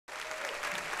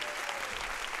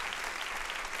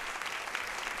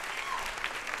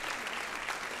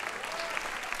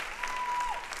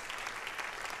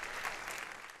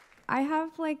I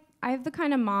have the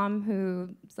kind of mom who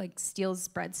like steals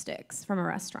breadsticks from a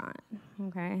restaurant,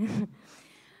 okay?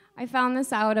 I found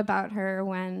this out about her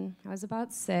when I was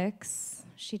about 6.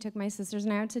 She took my sisters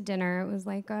and I out to dinner. It was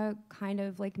like a kind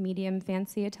of like medium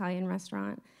fancy Italian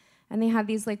restaurant. And they had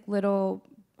these like little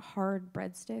hard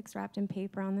breadsticks wrapped in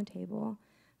paper on the table.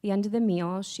 At the end of the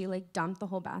meal, she like dumped the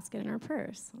whole basket in her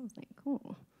purse. I was like,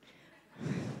 cool.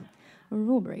 A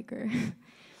rule breaker.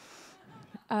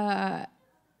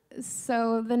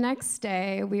 So the next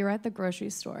day, we were at the grocery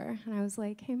store, and I was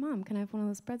like, hey, Mom, can I have one of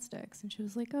those breadsticks? And she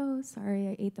was like, oh, sorry,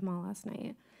 I ate them all last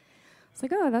night. I was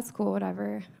like, oh, that's cool,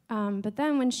 whatever. But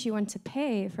then when she went to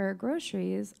pay for her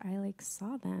groceries, I like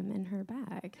saw them in her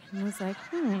bag. And I was like,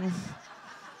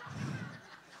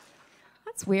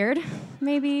 that's weird.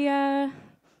 Maybe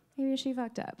she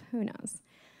fucked up. Who knows?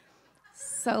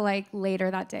 So like later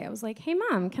that day, I was like, hey,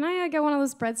 Mom, can I get one of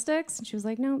those breadsticks? And she was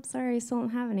like, nope, sorry, still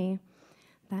don't have any.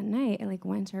 That night, I like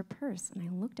went to her purse and I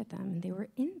looked at them and they were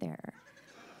in there.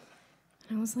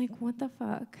 And I was like, what the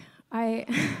fuck? I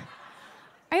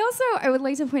would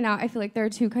like to point out, I feel like there are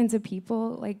two kinds of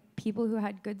people, like people who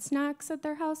had good snacks at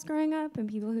their house growing up and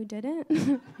people who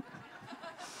didn't.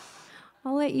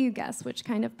 I'll let you guess which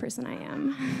kind of person I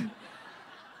am.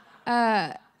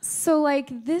 So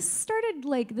like this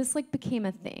became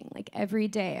a thing. Like every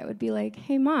day I would be like,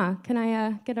 hey Ma, can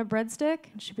I get a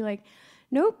breadstick? And she'd be like,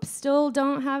 nope, still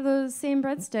don't have those same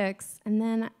breadsticks. And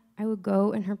then I would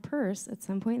go in her purse at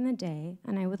some point in the day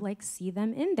and I would like see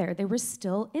them in there. They were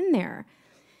still in there.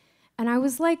 And I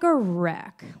was like a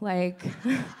wreck. Like,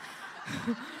 I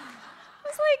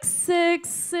was like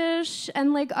 6-ish.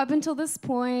 And like up until this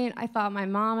point, I thought my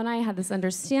mom and I had this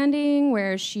understanding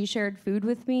where she shared food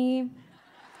with me.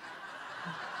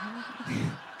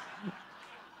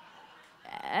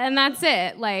 And that's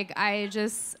it. Like, I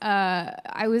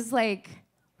was like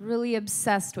really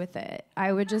obsessed with it.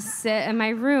 I would just sit in my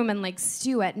room and like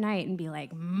stew at night and be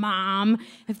like, Mom,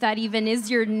 if that even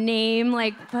is your name,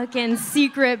 like fucking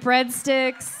secret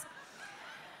breadsticks.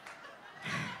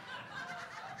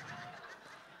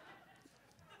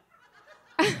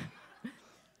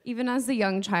 Even as a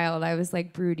young child, I was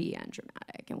like broody and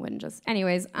dramatic and wouldn't just,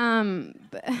 anyways,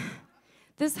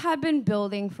 this had been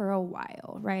building for a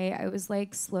while, right? I was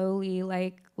like slowly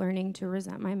like learning to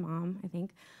resent my mom, I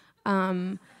think.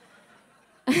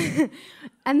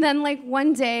 And then like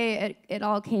one day it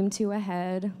all came to a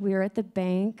head. We were at the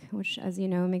bank, which as you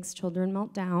know makes children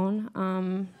melt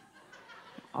down,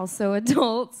 also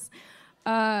adults.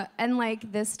 And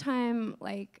like this time,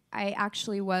 like I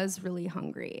actually was really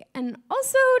hungry and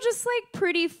also just like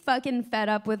pretty fucking fed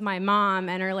up with my mom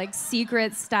and her like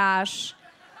secret stash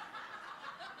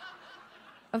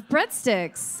of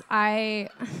breadsticks.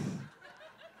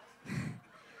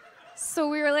 So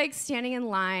we were like standing in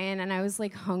line and I was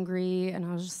like hungry and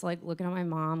I was just like looking at my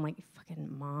mom like,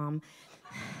 fucking Mom.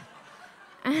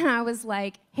 And I was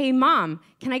like, hey Mom,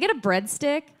 can I get a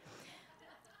breadstick?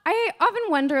 I often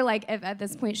wonder like if at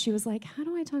this point she was like, how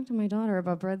do I talk to my daughter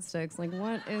about breadsticks? Like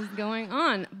what is going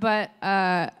on? But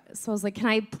so I was like, can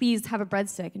I please have a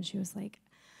breadstick? And she was like,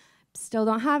 still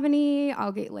don't have any,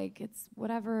 I'll get like, it's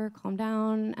whatever, calm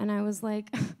down. And I was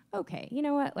like, okay, you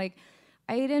know what? Like,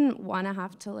 I didn't want to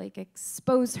have to like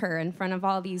expose her in front of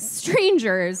all these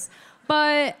strangers,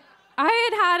 but I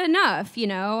had enough, you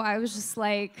know? I was just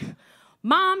like,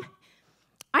 Mom,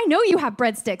 I know you have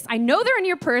breadsticks. I know they're in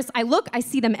your purse. I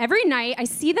see them every night. I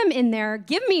see them in there.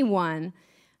 Give me one.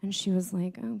 And she was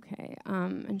like, okay.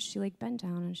 And she like bent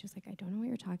down and she was like, I don't know what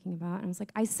you're talking about. And I was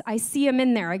like, I see him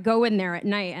in there. I go in there at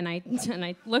night and I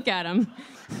look at him.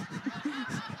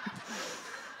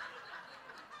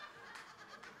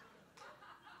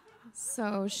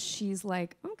 So she's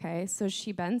like, okay. So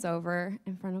she bends over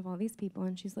in front of all these people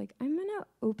and she's like, I'm gonna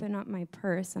open up my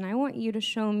purse and I want you to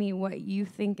show me what you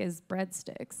think is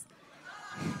breadsticks.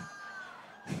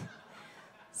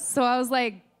 So I was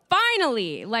like,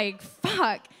 finally, like,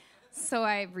 fuck. So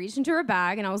I reached into her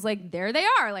bag and I was like, there they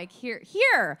are, like,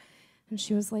 here. And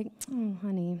she was like, oh,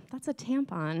 honey, that's a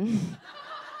tampon.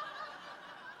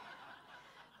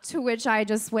 To which I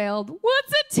just wailed,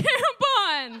 what's a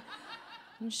tampon?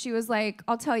 And she was like,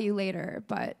 I'll tell you later.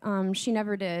 But she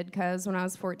never did, because when I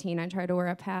was 14, I tried to wear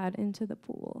a pad into the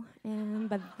pool.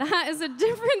 But that is a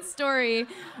different story.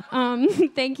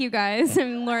 Thank you, guys.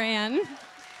 I'm Laura Ann.